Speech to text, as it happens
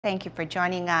Thank you for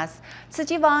joining us. Tzu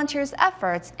Chi volunteers'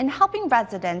 efforts in helping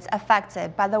residents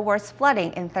affected by the worst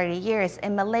flooding in 30 years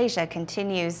in Malaysia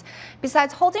continues.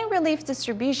 Besides holding relief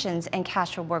distributions and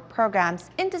cash reward programs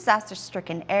in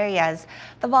disaster-stricken areas,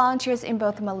 the volunteers in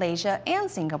both Malaysia and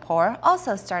Singapore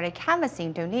also started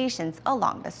canvassing donations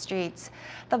along the streets.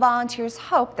 The volunteers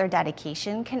hope their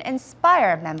dedication can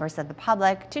inspire members of the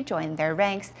public to join their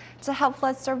ranks to help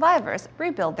flood survivors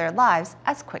rebuild their lives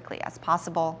as quickly as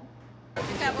possible.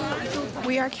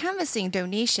 We are canvassing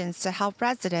donations to help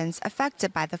residents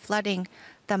affected by the flooding.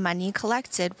 The money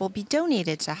collected will be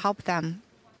donated to help them.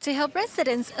 To help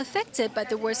residents affected by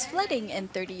the worst flooding in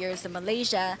 30 years in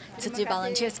Malaysia, Tzu Chi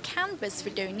volunteers canvassed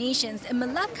for donations in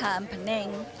Malacca and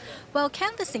Penang. While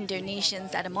canvassing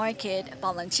donations at a market,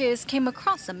 volunteers came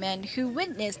across a man who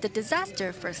witnessed the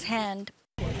disaster firsthand.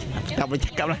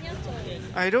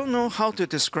 I don't know how to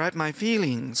describe my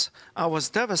feelings. I was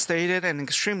devastated and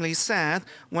extremely sad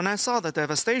when I saw the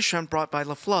devastation brought by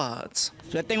the floods.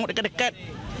 Tzu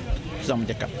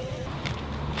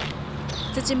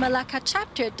Chi Malacca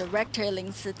chapter director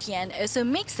Ling Tian also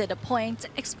makes it a point to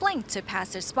explain to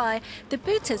passers-by the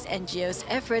Buddhist NGO's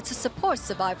efforts to support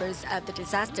survivors of the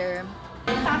disaster.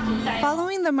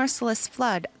 Following the merciless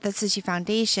flood, the Tzu Chi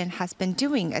Foundation has been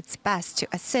doing its best to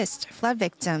assist flood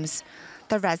victims.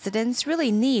 The residents really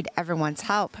need everyone's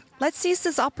help. Let's seize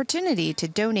this opportunity to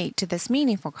donate to this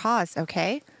meaningful cause,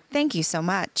 okay? Thank you so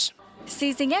much.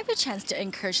 Seizing every chance to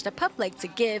encourage the public to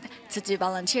give, Tzu Chi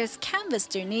volunteers canvass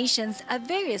donations at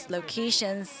various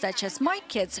locations such as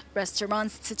markets,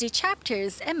 restaurants, Tzu Chi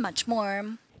chapters, and much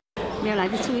more.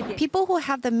 People who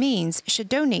have the means should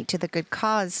donate to the good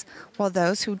cause, while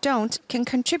those who don't can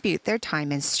contribute their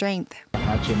time and strength.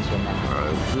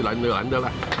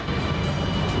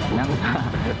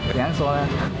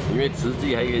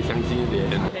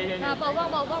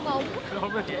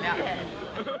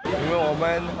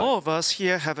 All of us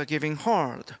here have a giving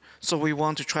heart, so we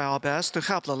want to try our best to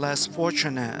help the less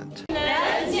fortunate.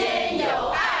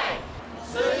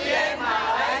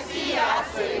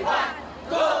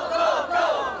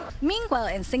 Meanwhile,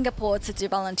 in Singapore, Tzu Chi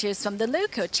volunteers from the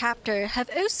local chapter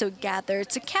have also gathered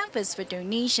to canvass for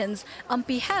donations on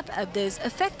behalf of those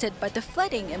affected by the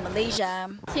flooding in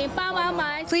Malaysia.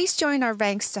 Please join our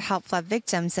ranks to help flood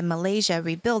victims in Malaysia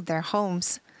rebuild their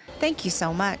homes. Thank you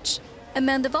so much.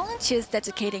 Among the volunteers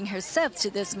dedicating herself to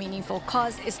this meaningful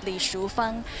cause is Li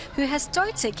Shufang, who has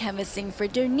started canvassing for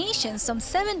donations from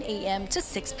 7 a.m. to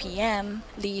 6 p.m.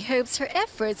 Li hopes her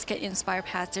efforts can inspire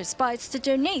passers-by to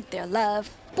donate their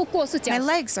love. My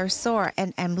legs are sore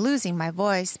and I'm losing my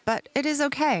voice, but it is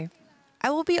okay.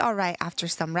 I will be all right after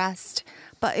some rest,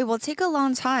 but it will take a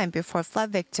long time before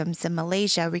flood victims in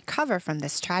Malaysia recover from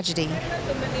this tragedy.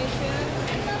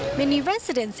 Many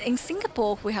residents in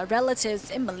Singapore who have relatives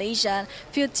in Malaysia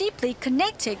feel deeply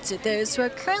connected to those who are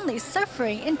currently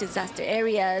suffering in disaster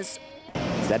areas.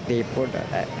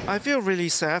 I feel really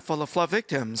sad for the flood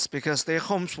victims because their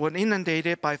homes were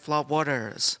inundated by flood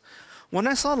waters. When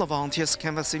I saw the volunteers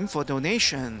canvassing for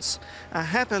donations, I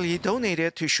happily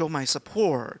donated to show my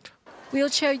support.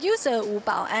 Wheelchair user Wu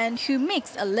Baoan, who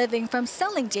makes a living from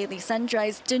selling daily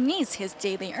sundries, donates his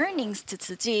daily earnings to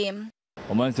Tzu Chi.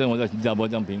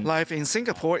 Life in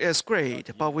Singapore is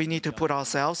great, but we need to put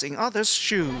ourselves in others'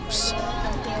 shoes.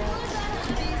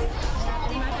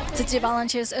 Tzu Chi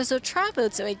volunteers also travel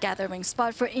to a gathering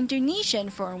spot for Indonesian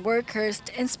foreign workers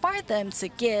to inspire them to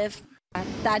give.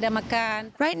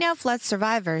 Right now, flood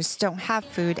survivors don't have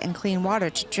food and clean water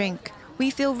to drink.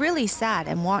 We feel really sad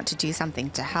and want to do something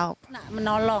to help.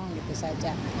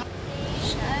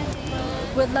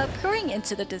 With love pouring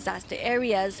into the disaster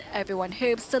areas, everyone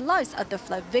hopes the lives of the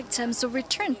flood victims will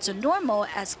return to normal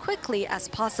as quickly as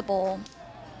possible.